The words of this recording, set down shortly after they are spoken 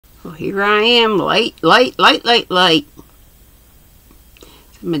Well, here I am, late. I'm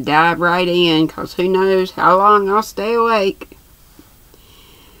going to dive right in, because who knows how long I'll stay awake.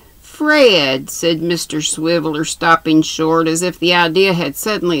 Fred, said Mr. Swiveller, stopping short as if the idea had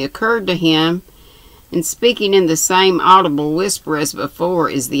suddenly occurred to him, and speaking in the same audible whisper as before,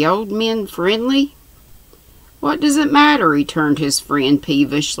 is the old man friendly? What does it matter? Returned his friend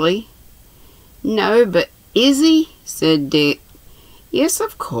peevishly. No, but is he? Said Dick. Yes,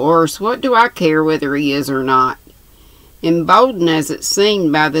 of course. What do I care whether he is or not? Emboldened as it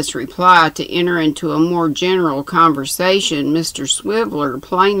seemed by this reply to enter into a more general conversation, Mr. Swiveller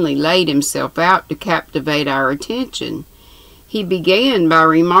plainly laid himself out to captivate our attention. He began by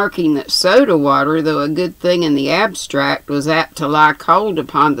remarking that soda water, though a good thing in the abstract, was apt to lie cold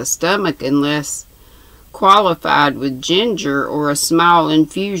upon the stomach unless qualified with ginger or a small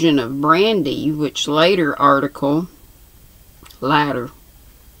infusion of brandy, which latter article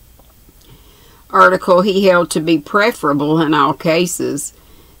he held to be preferable in all cases,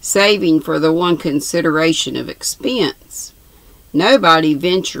 saving for the one consideration of expense. Nobody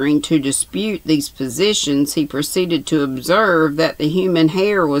venturing to dispute these positions, he proceeded to observe that the human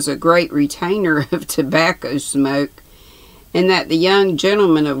hair was a great retainer of tobacco smoke, and that the young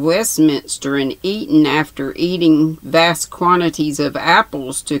gentlemen of Westminster, in Eton, after eating vast quantities of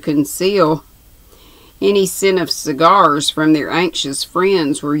apples to conceal any scent of cigars from their anxious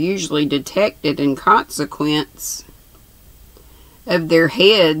friends, were usually detected in consequence of their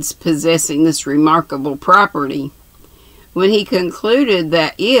heads possessing this remarkable property. When he concluded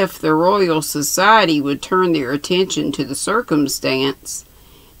that if the Royal Society would turn their attention to the circumstance,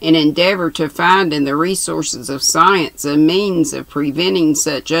 and endeavor to find in the resources of science a means of preventing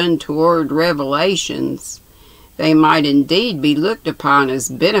such untoward revelations, they might indeed be looked upon as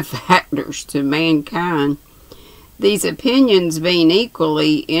benefactors to mankind. These opinions being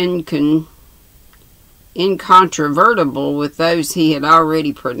equally incontrovertible with those he had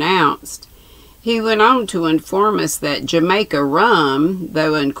already pronounced, he went on to inform us that Jamaica rum,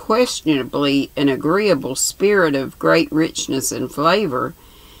 though unquestionably an agreeable spirit of great richness and flavor,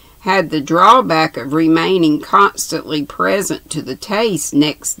 had the drawback of remaining constantly present to the taste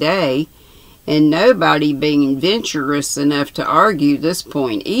next day, and nobody being venturous enough to argue this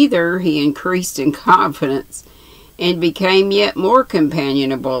point either, he increased in confidence and became yet more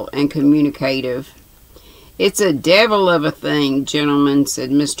companionable and communicative. It's a devil of a thing, gentlemen,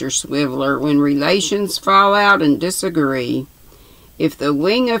 said Mr. Swiveller, when relations fall out and disagree. If the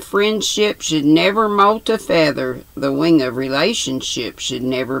wing of friendship should never moult a feather, the wing of relationship should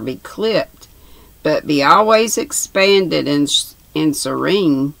never be clipped, but be always expanded and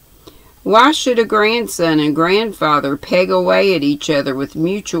serene. Why should a grandson and grandfather peg away at each other with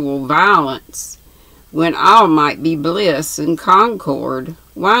mutual violence, when all might be bliss and concord?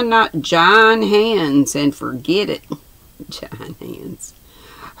 Why not join hands and forget it? Join hands.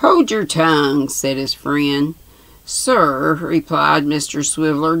 Hold your tongue, said his friend. Sir, replied Mr.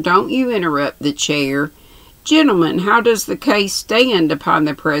 Swiveller, don't you interrupt the chair. Gentlemen, how does the case stand upon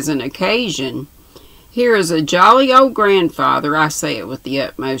the present occasion? Here is a jolly old grandfather, I say it with the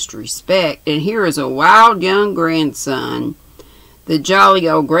utmost respect, and here is a wild young grandson. The jolly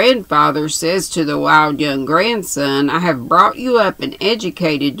old grandfather says to the wild young grandson, I have brought you up and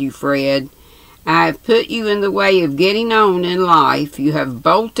educated you, Fred. I have put you in the way of getting on in life. You have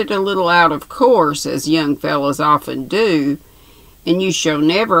bolted a little out of course, as young fellows often do, and you shall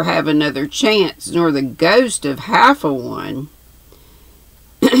never have another chance, nor the ghost of half a one.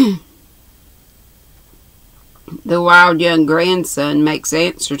 The wild young grandson makes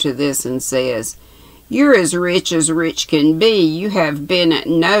answer to this and says, You're as rich can be. You have been at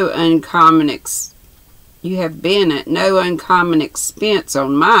no uncommon expense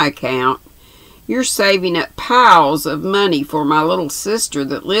on my account. You're saving up piles of money for my little sister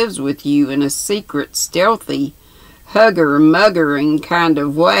that lives with you in a secret, stealthy, hugger-muggering kind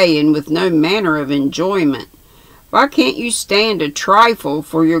of way, and with no manner of enjoyment. Why can't you stand a trifle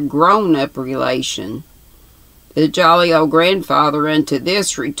for your grown-up relation? The jolly old grandfather unto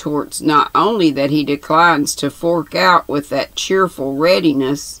this retorts not only that he declines to fork out with that cheerful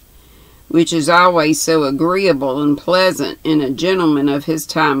readiness, which is always so agreeable and pleasant in a gentleman of his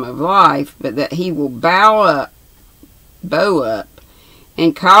time of life, but that he will bow up,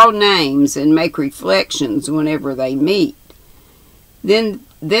 and call names and make reflections whenever they meet. Then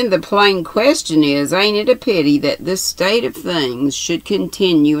the plain question is, ain't it a pity that this state of things should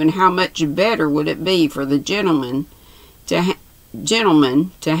continue, and how much better would it be for the gentleman to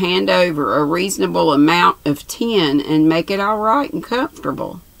hand over a reasonable amount of tin and make it all right and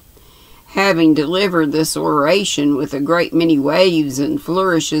comfortable? Having delivered this oration with a great many waves and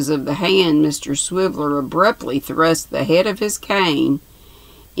flourishes of the hand, Mr. Swiveller abruptly thrust the head of his cane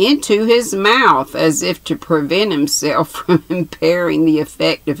into his mouth, as if to prevent himself from impairing the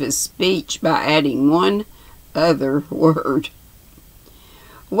effect of his speech by adding one other word.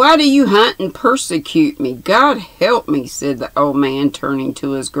 "Why do you hunt and persecute me? God help me," said the old man, turning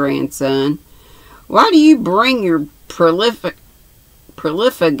to his grandson. "Why do you bring your prolificate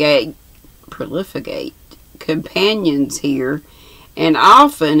companions here, and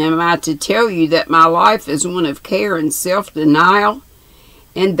often am I to tell you that my life is one of care and self-denial,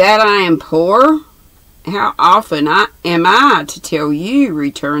 and that I am poor? How often am I to tell you,"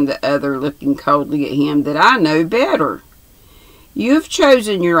 returned the other, looking coldly at him, "that I know better?" "You have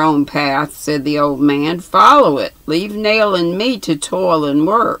chosen your own path," said the old man. "Follow it. Leave Nell and me to toil and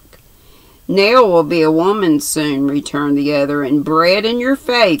work." "Nell will be a woman soon," returned the other, "and bred in your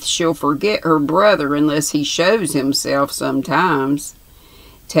faith, she'll forget her brother unless he shows himself sometimes."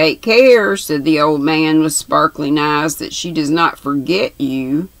 "Take care," said the old man with sparkling eyes, "that she does not forget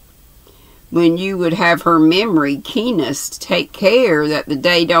you when you would have her memory keenest. Take care that the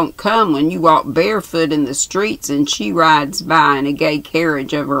day don't come when you walk barefoot in the streets and she rides by in a gay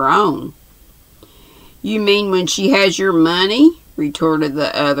carriage of her own." "You mean when she has your money?" retorted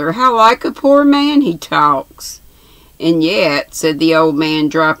the other. "How like a poor man he talks." "And yet," said the old man,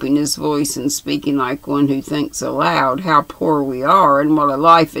 dropping his voice and speaking like one who thinks aloud, "how poor we are, and what a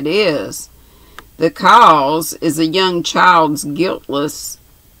life it is. The cause is a young child's guiltless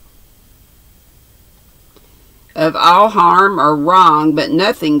of all harm or wrong, but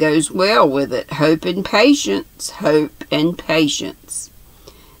nothing goes well with it. Hope and patience, hope and patience."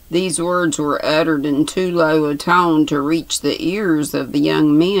 These words were uttered in too low a tone to reach the ears of the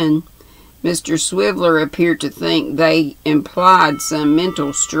young men. Mr. Swiveller appeared to think they implied some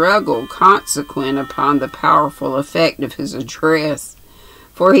mental struggle consequent upon the powerful effect of his address,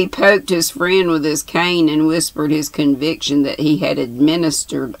 for he poked his friend with his cane and whispered his conviction that he had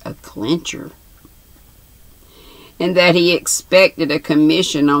administered a clincher, and that he expected a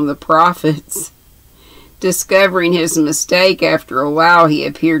commission on the profits. Discovering his mistake after a while, he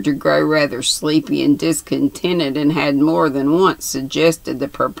appeared to grow rather sleepy and discontented, and had more than once suggested the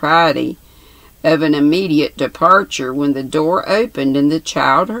propriety of an immediate departure, when the door opened and the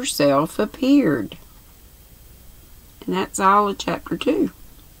child herself appeared. And that's all of chapter 2.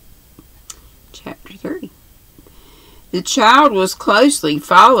 Chapter 3. The child was closely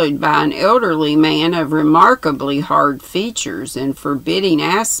followed by an elderly man of remarkably hard features and forbidding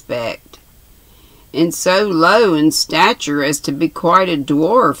aspect, and so low in stature as to be quite a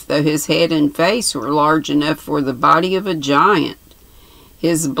dwarf, though his head and face were large enough for the body of a giant.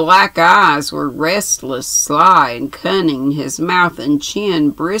 His black eyes were restless, sly, and cunning, his mouth and chin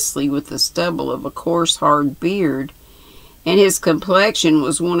bristly with the stubble of a coarse, hard beard, and his complexion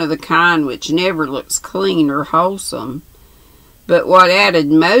was one of the kind which never looks clean or wholesome. But what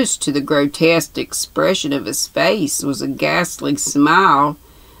added most to the grotesque expression of his face was a ghastly smile,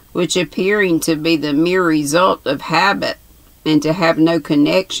 which, appearing to be the mere result of habit, and to have no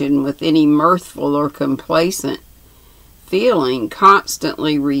connection with any mirthful or complacent feeling,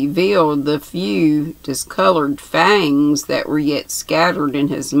 constantly revealed the few discolored fangs that were yet scattered in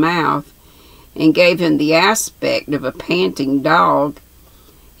his mouth, and gave him the aspect of a panting dog.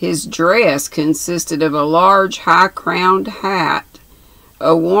 His dress consisted of a large high-crowned hat,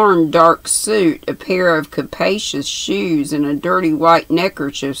 a worn dark suit, a pair of capacious shoes, and a dirty white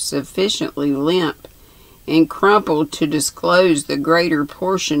neckerchief sufficiently limp and crumpled to disclose the greater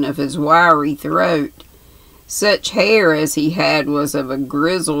portion of his wiry throat. Such hair as he had was of a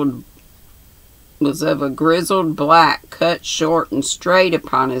grizzled black, cut short and straight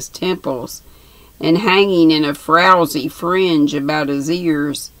upon his temples, and hanging in a frowsy fringe about his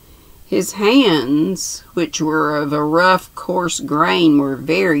ears. His hands, which were of a rough, coarse grain, were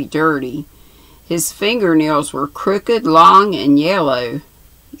very dirty. His fingernails were crooked, long, and yellow.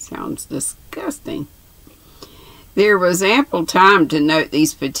 He sounds disgusting. There was ample time to note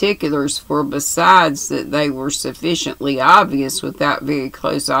these particulars, for besides that they were sufficiently obvious without very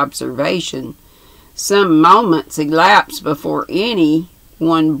close observation, some moments elapsed before any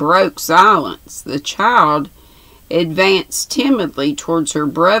one broke silence. The child advanced timidly towards her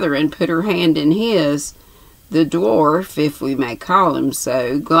brother and put her hand in his. The dwarf, if we may call him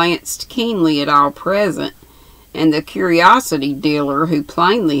so, glanced keenly at all present, and the curiosity dealer, who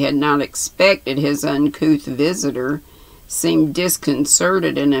plainly had not expected his uncouth visitor, seemed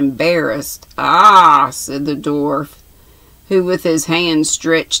disconcerted and embarrassed. "Ah," said the dwarf, who with his hand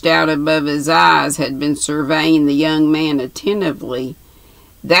stretched out above his eyes had been surveying the young man attentively,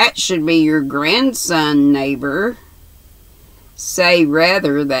 That should be your grandson, neighbor. Say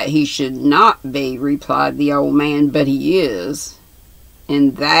rather that he should not be, replied the old man, but he is.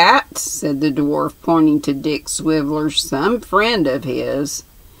 And that, said the dwarf, pointing to Dick Swiveller, some friend of his.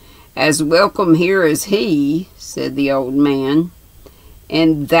 As welcome here as he, said the old man.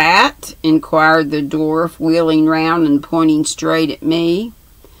 And that, inquired the dwarf, wheeling round and pointing straight at me.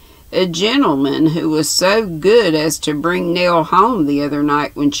 A gentleman who was so good as to bring Nell home the other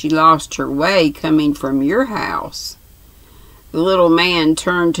night when she lost her way coming from your house. The little man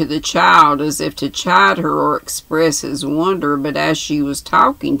turned to the child as if to chide her or express his wonder, but as she was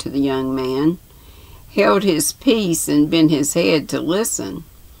talking to the young man, held his peace and bent his head to listen.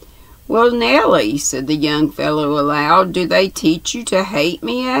 Well, Nellie, said the young fellow aloud, do they teach you to hate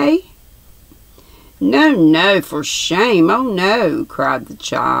me, eh? No, no, for shame, oh no, cried the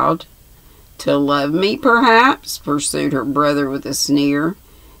child. To love me, perhaps, pursued her brother with a sneer.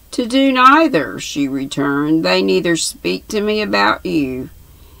 To do neither, she returned. They neither speak to me about you.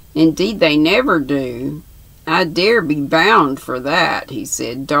 Indeed, they never do. I dare be bound for that, he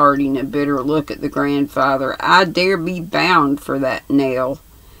said, darting a bitter look at the grandfather. I dare be bound for that, Nell.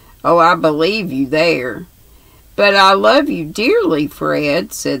 Oh, I believe you there. But I love you dearly,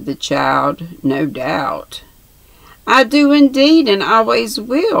 Fred, said the child, no doubt. I do indeed, and always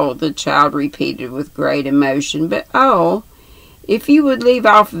will, the child repeated with great emotion. But oh, if you would leave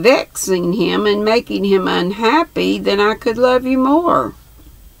off vexing him and making him unhappy, then I could love you more.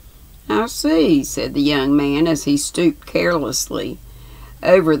 I see, said the young man as he stooped carelessly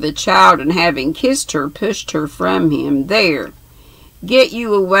over the child and having kissed her, pushed her from him. There, get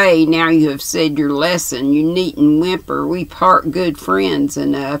you away now you have said your lesson, you needn't whimper. We part good friends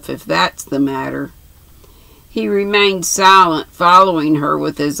enough, if that's the matter. He remained silent, following her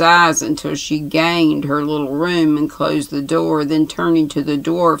with his eyes until she gained her little room and closed the door. Then turning to the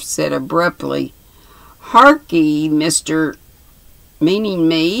dwarf, said abruptly, Harkee, Mr. Meaning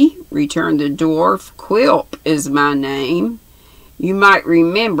me, returned the dwarf. Quilp is my name. You might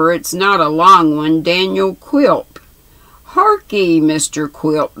remember it's not a long one, Daniel Quilp. Harkee, Mr.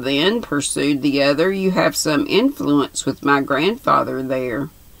 Quilp, then, pursued the other, you have some influence with my grandfather there.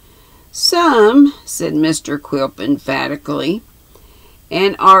 Some, said Mr. Quilp emphatically,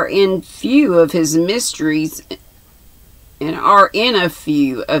 and are in a few of his mysteries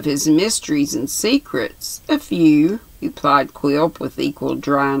and secrets. A few, replied Quilp with equal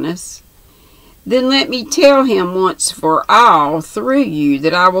dryness. Then let me tell him once for all, through you,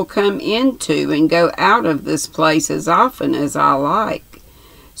 that I will come into and go out of this place as often as I like,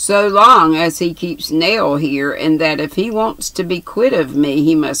 so long as he keeps Nell here, and that if he wants to be quit of me,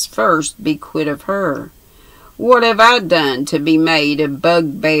 he must first be quit of her. What have I done to be made a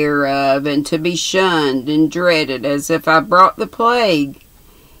bugbear of, and to be shunned and dreaded as if I brought the plague?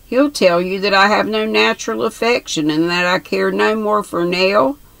 He'll tell you that I have no natural affection, and that I care no more for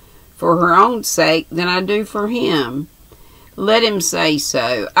Nell, for her own sake, than I do for him. Let him say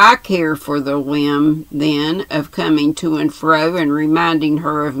so. I care for the whim, then, of coming to and fro and reminding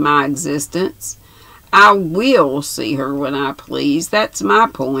her of my existence. I will see her when I please. That's my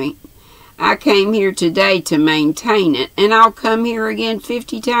point. I came here today to maintain it, and I'll come here again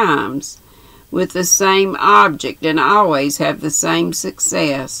 50 times, with the same object, and always have the same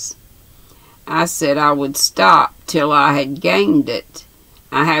success. I said I would stop till I had gained it.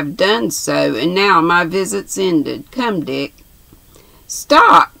 I have done so, and now my visit's ended. Come, Dick.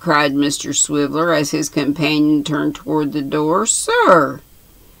 Stop, cried Mr. Swiveller as his companion turned toward the door. Sir,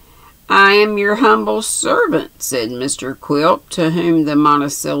 I am your humble servant, said Mr. Quilp, to whom the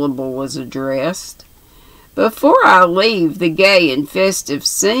monosyllable was addressed. Before I leave the gay and festive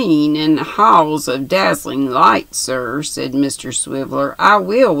scene in the halls of dazzling light, sir, said Mr. Swiveller, I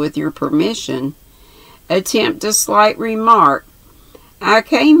will, with your permission, attempt a slight remark. I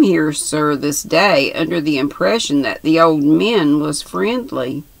came here, sir, this day, under the impression that the old man was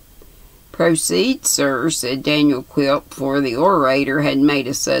friendly. Proceed, sir, said Daniel Quilp, for the orator had made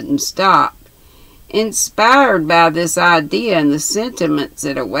a sudden stop. Inspired by this idea and the sentiments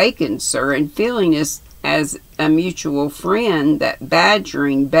it awakened, sir, and feeling as a mutual friend that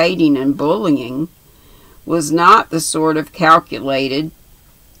badgering, baiting, and bullying was not the sort of thing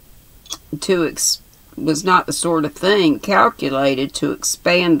calculated to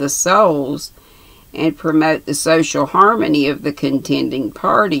expand the souls and promote the social harmony of the contending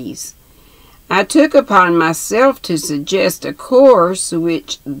parties, I took upon myself to suggest a course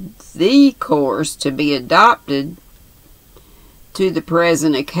the course to be adopted to the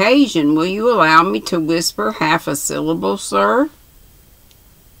present occasion. Will you allow me to whisper half a syllable, sir?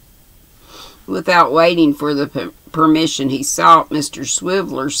 Without waiting for the permission he sought, Mr.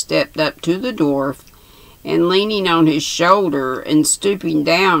 Swiveller stepped up to the dwarf, and leaning on his shoulder and stooping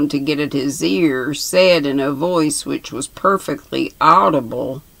down to get at his ear, said in a voice which was perfectly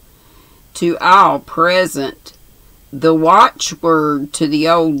audible to all present, "The watchword to the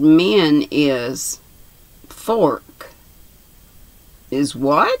old men is fork." "Is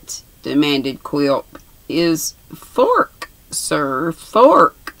what?" demanded Quilp. "Is fork, sir,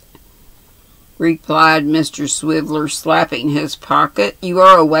 fork," replied Mr. Swiveller, slapping his pocket. "You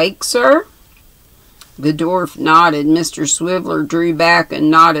are awake, sir?" The dwarf nodded. Mr. Swiveller drew back and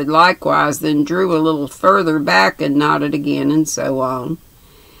nodded likewise, then drew a little further back and nodded again, and so on.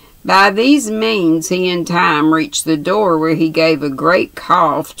 By these means he in time reached the door, where he gave a great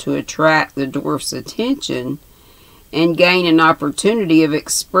cough to attract the dwarf's attention and gain an opportunity of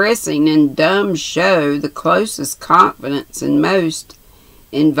expressing in dumb show the closest confidence and most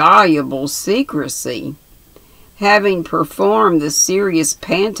inviolable secrecy. Having performed the serious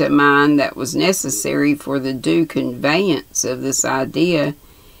pantomime that was necessary for the due conveyance of this idea,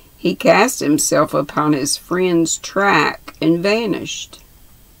 he cast himself upon his friend's track and vanished.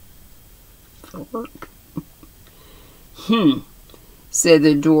 "Fork?" Said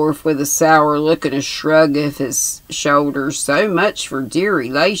the dwarf with a sour look and a shrug of his shoulders. "So much for dear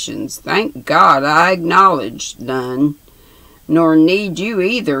relations. Thank God I acknowledged none. Nor need you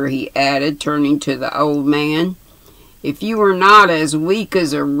either," he added, turning to the old man. "If you were not as weak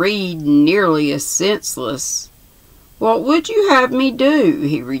as a reed and nearly as senseless." "What would you have me do?"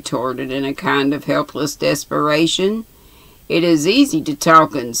 he retorted in a kind of helpless desperation. "It is easy to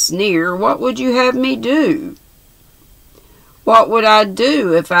talk and sneer. What would you have me do?" "What would I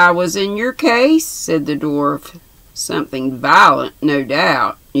do if I was in your case?" said the dwarf. "Something violent, no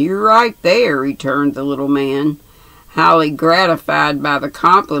doubt." "You're right there," returned the little man, highly gratified by the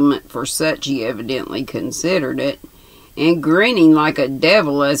compliment, for such he evidently considered it, and grinning like a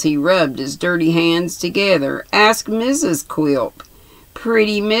devil as he rubbed his dirty hands together. "Ask Mrs. Quilp.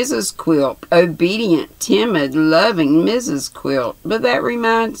 Pretty Mrs. Quilp. Obedient, timid, loving Mrs. Quilp. But that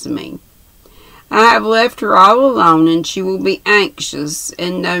reminds me, I have left her all alone, and she will be anxious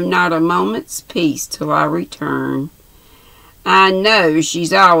and know not a moment's peace till I return. I know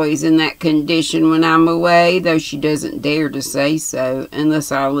she's always in that condition when I'm away, though she doesn't dare to say so,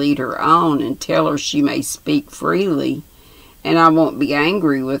 unless I lead her on and tell her she may speak freely, and I won't be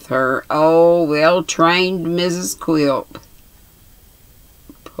angry with her. Oh, well-trained Mrs. Quilp."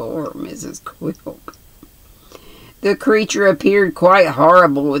 Poor Mrs. Quilp. The creature appeared quite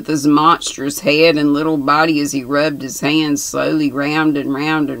horrible, with his monstrous head and little body, as he rubbed his hands slowly round and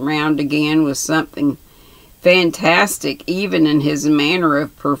round and round again, with something fantastic even in his manner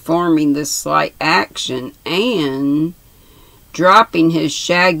of performing this slight action, and, dropping his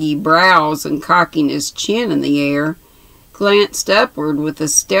shaggy brows and cocking his chin in the air, glanced upward with a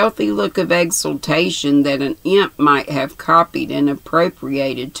stealthy look of exultation that an imp might have copied and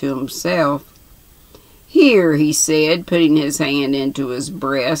appropriated to himself. "Here," he said, putting his hand into his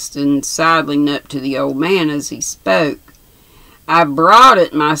breast and sidling up to the old man as he spoke. "I brought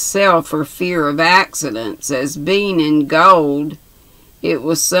it myself for fear of accidents, as being in gold, it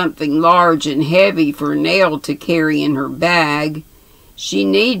was something large and heavy for Nell to carry in her bag. She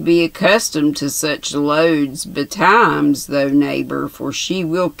need be accustomed to such loads betimes, though, neighbor, for she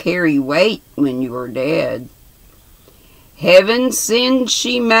will carry weight when you are dead." "Heaven send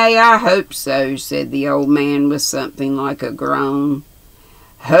she may, I hope so," said the old man with something like a groan.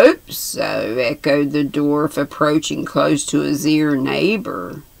 "Hope so," echoed the dwarf, approaching close to his ear.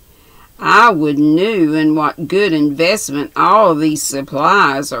 "Neighbor, I would knew in what good investment all these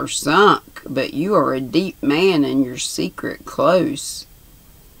supplies are sunk, but you are a deep man and your secret close."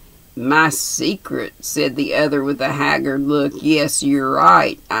 "My secret," said the other with a haggard look. "Yes, you're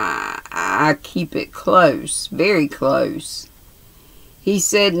right. I keep it close, very close." He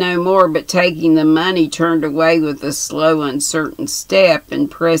said no more, but taking the money, turned away with a slow, uncertain step,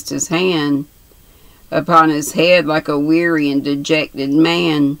 and pressed his hand upon his head like a weary and dejected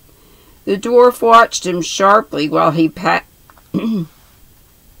man. The dwarf watched him sharply while he passed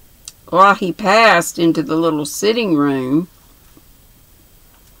into the little sitting room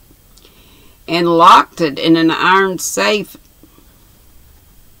and locked it in an iron safe.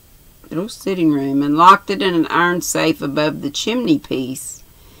 Locked it in an iron safe above the chimney piece,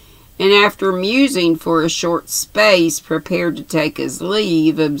 and after musing for a short space, prepared to take his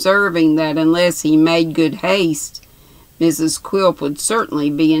leave, observing that unless he made good haste, Mrs. Quilp would certainly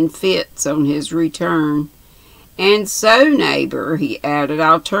be in fits on his return. "And so, neighbor," he added,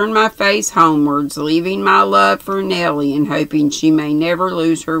 "I'll turn my face homewards, leaving my love for Nellie, and hoping she may never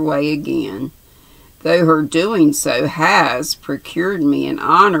lose her way again. though her doing so has procured me an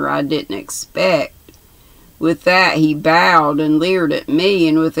honor I didn't expect." With that he bowed and leered at me,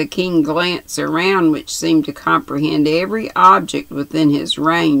 and with a keen glance around which seemed to comprehend every object within his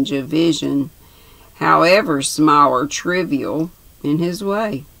range of vision, however small or trivial, in his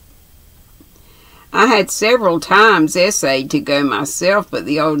way. I had several times essayed to go myself, but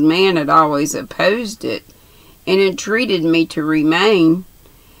the old man had always opposed it, and entreated me to remain.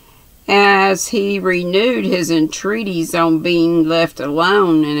 As he renewed his entreaties on being left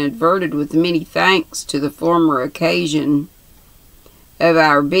alone, and adverted with many thanks to the former occasion of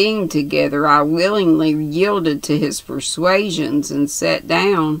our being together, I willingly yielded to his persuasions and sat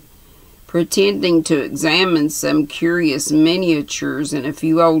down, pretending to examine some curious miniatures and a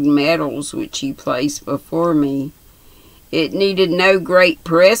few old medals which he placed before me. It needed no great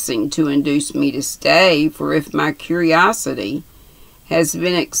pressing to induce me to stay, for if my curiosity has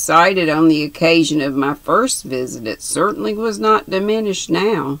been excited on the occasion of my first visit, it certainly was not diminished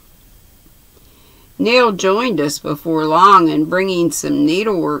now. Nell joined us before long, and bringing some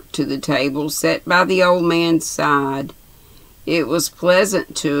needlework to the table, sat by the old man's side. It was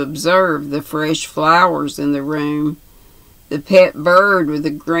pleasant to observe the fresh flowers in the room, the pet bird with a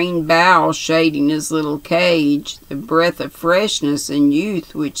green bough shading his little cage, the breath of freshness and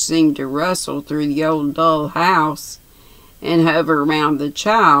youth which seemed to rustle through the old dull house and hover round the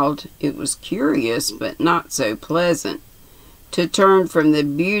child. It was curious, but not so pleasant, to turn from the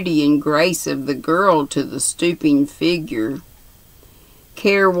beauty and grace of the girl to the stooping figure,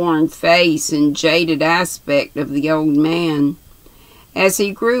 careworn face, and jaded aspect of the old man. As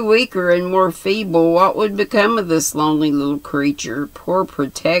he grew weaker and more feeble, what would become of this lonely little creature? Poor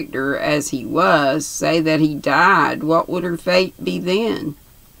protector as he was, say that he died, what would her fate be then?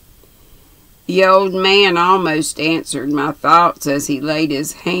 The old man almost answered my thoughts as he laid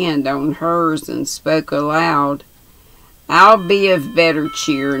his hand on hers and spoke aloud. "I'll be of better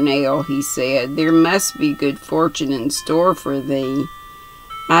cheer, Nell," he said. "There must be good fortune in store for thee.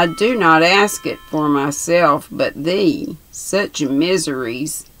 I do not ask it for myself, but thee. Such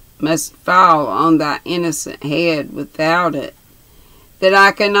miseries must fall on thy innocent head without it, that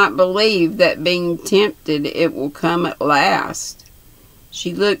I cannot believe that being tempted it will come at last."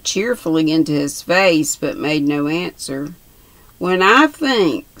 She looked cheerfully into his face, but made no answer. "When I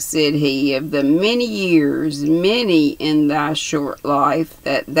think," said he, "of the many years, many in thy short life,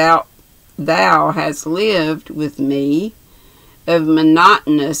 that thou hast lived with me, of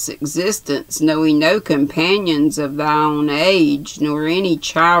monotonous existence, knowing no companions of thy own age, nor any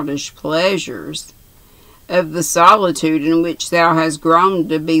childish pleasures, of the solitude in which thou hast grown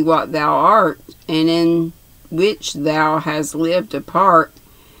to be what thou art, and in which thou hast lived apart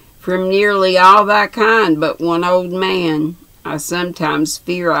from nearly all thy kind but one old man, I sometimes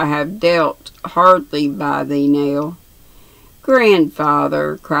fear I have dealt hardly by thee, Nell."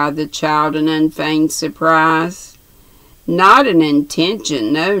 "Grandfather," cried the child in unfeigned surprise. "Not an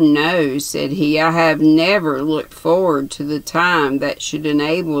intention, no, no," said he. "I have never looked forward to the time that should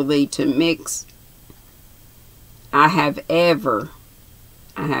enable thee to mix. I have ever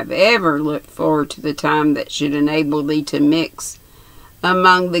looked forward to the time that should enable thee to mix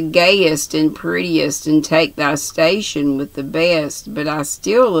among the gayest and prettiest, and take thy station with the best. But I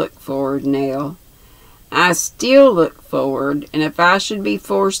still look forward, Nell. I still look forward, and if I should be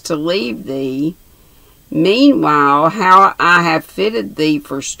forced to leave thee, meanwhile, how I have fitted thee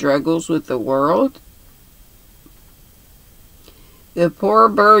for struggles with the world. The poor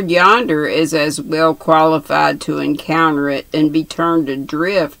bird yonder is as well qualified to encounter it and be turned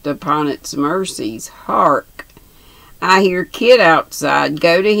adrift upon its mercies. Hark! I hear Kit outside.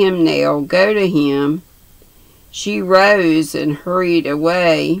 Go to him, Nell, go to him." She rose and hurrying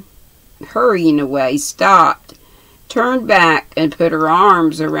away, stopped, turned back, and put her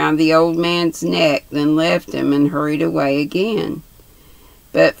arms around the old man's neck, then left him and hurried away again,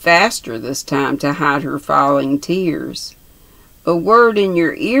 but faster this time to hide her falling tears. "A word in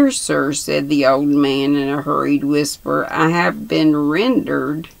your ear, sir," said the old man in a hurried whisper. "I have been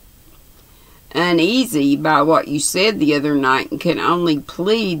rendered uneasy by what you said the other night, and can only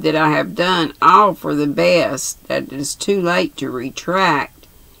plead that I have done all for the best, that it is too late to retract,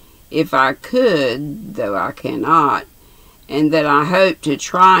 if I could, though I cannot, and that I hope to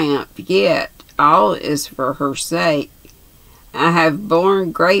triumph yet. All is for her sake. I have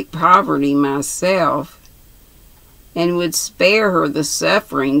borne great poverty myself, and would spare her the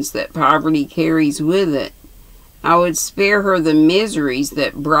sufferings that poverty carries with it. I would spare her the miseries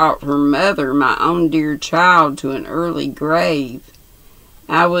that brought her mother, my own dear child, to an early grave.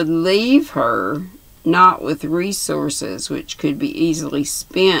 I would leave her not with resources which could be easily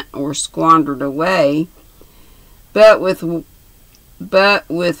spent or squandered away, but with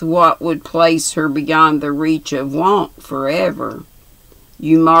what would place her beyond the reach of want forever.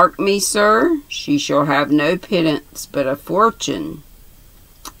 You mark me, sir, she shall have no pittance but a fortune.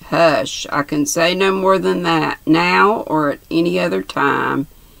 Hush, I can say no more than that, now or at any other time.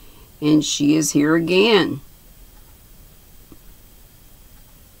 And she is here again.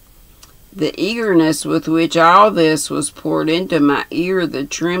 The eagerness with which all this was poured into my ear, the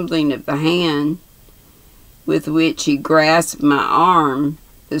trembling of the hand with which he grasped my arm,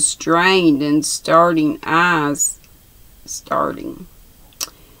 the strained and starting eyes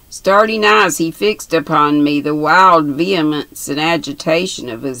he fixed upon me, the wild vehemence and agitation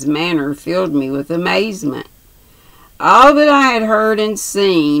of his manner filled me with amazement. All that I had heard and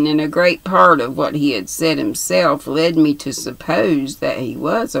seen, and a great part of what he had said himself, led me to suppose that he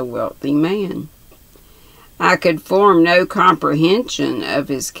was a wealthy man. I could form no comprehension of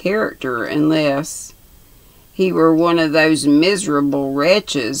his character unless he were one of those miserable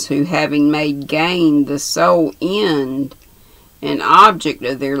wretches who, having made gain the sole end and object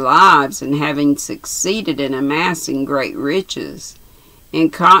of their lives, and having succeeded in amassing great riches,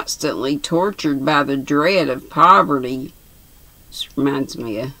 and constantly tortured by the dread of poverty. This reminds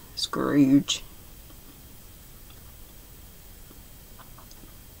me of Scrooge.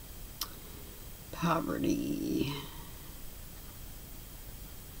 Poverty.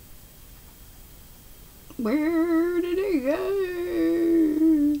 Where did it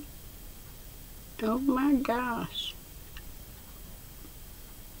go? Oh my gosh.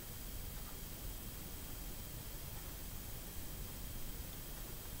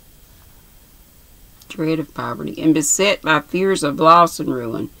 Dread of poverty, and beset by fears of loss and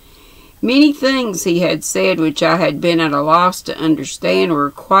ruin. Many things he had said which I had been at a loss to understand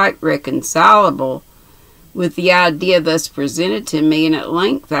were quite reconcilable with the idea thus presented to me, and at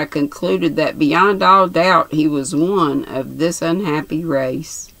length I concluded that beyond all doubt he was one of this unhappy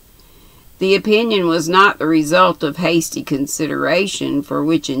race. The opinion was not the result of hasty consideration, for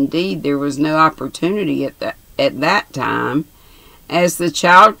which indeed there was no opportunity at that time, as the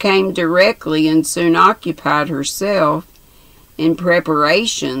child came directly and soon occupied herself in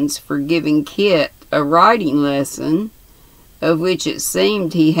preparations for giving Kit a writing lesson, of which it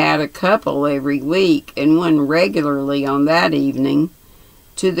seemed he had a couple every week, and one regularly on that evening,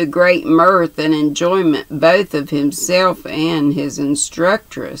 to the great mirth and enjoyment both of himself and his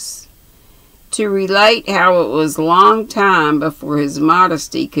instructress. To relate how it was a long time before his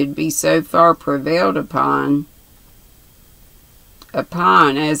modesty could be so far prevailed upon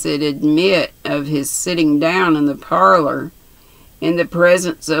as it admit of his sitting down in the parlor in the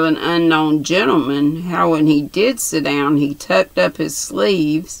presence of an unknown gentleman, how when he did sit down he tucked up his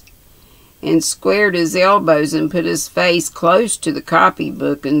sleeves and squared his elbows and put his face close to the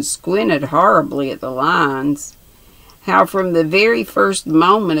copybook and squinted horribly at the lines, how from the very first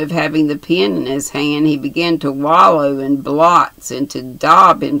moment of having the pen in his hand he began to wallow in blots and to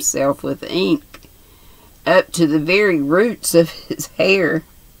daub himself with ink up to the very roots of his hair.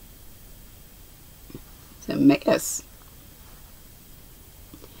 It's a mess.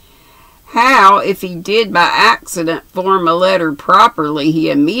 How, if he did by accident form a letter properly,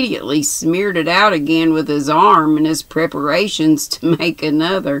 he immediately smeared it out again with his arm in his preparations to make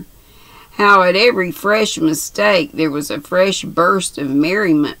another. How at every fresh mistake there was a fresh burst of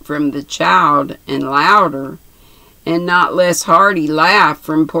merriment from the child, and louder and not less hearty laugh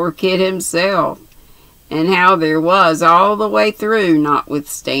from poor Kit himself. And how there was all the way through,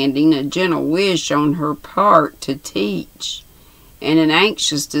 notwithstanding, a gentle wish on her part to teach, and an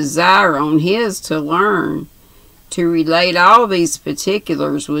anxious desire on his to learn. To relate all these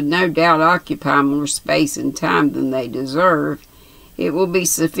particulars would no doubt occupy more space and time than they deserve. It will be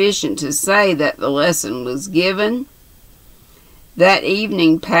sufficient to say that the lesson was given. That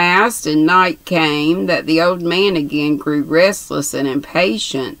evening passed, and night came, that the old man again grew restless and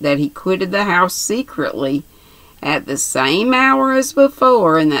impatient, that he quitted the house secretly at the same hour as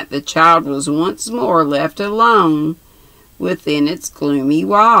before, and that the child was once more left alone within its gloomy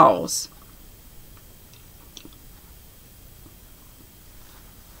walls.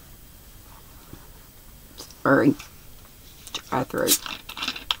 Sorry, dry throat.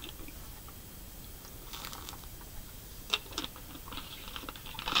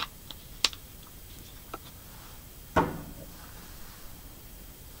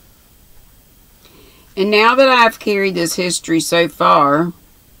 And now that I have carried this history so far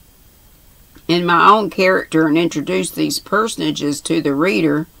in my own character and introduced these personages to the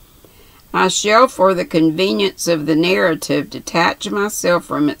reader, I shall, for the convenience of the narrative, detach myself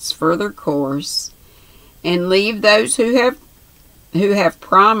from its further course, and leave those who have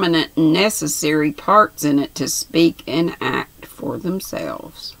prominent and necessary parts in it to speak and act for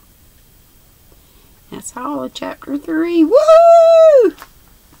themselves. That's all of chapter 3. Woohoo!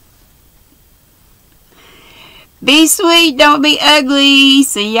 Be sweet, don't be ugly.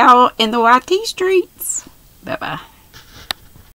 See y'all in the YT streets. Bye-bye.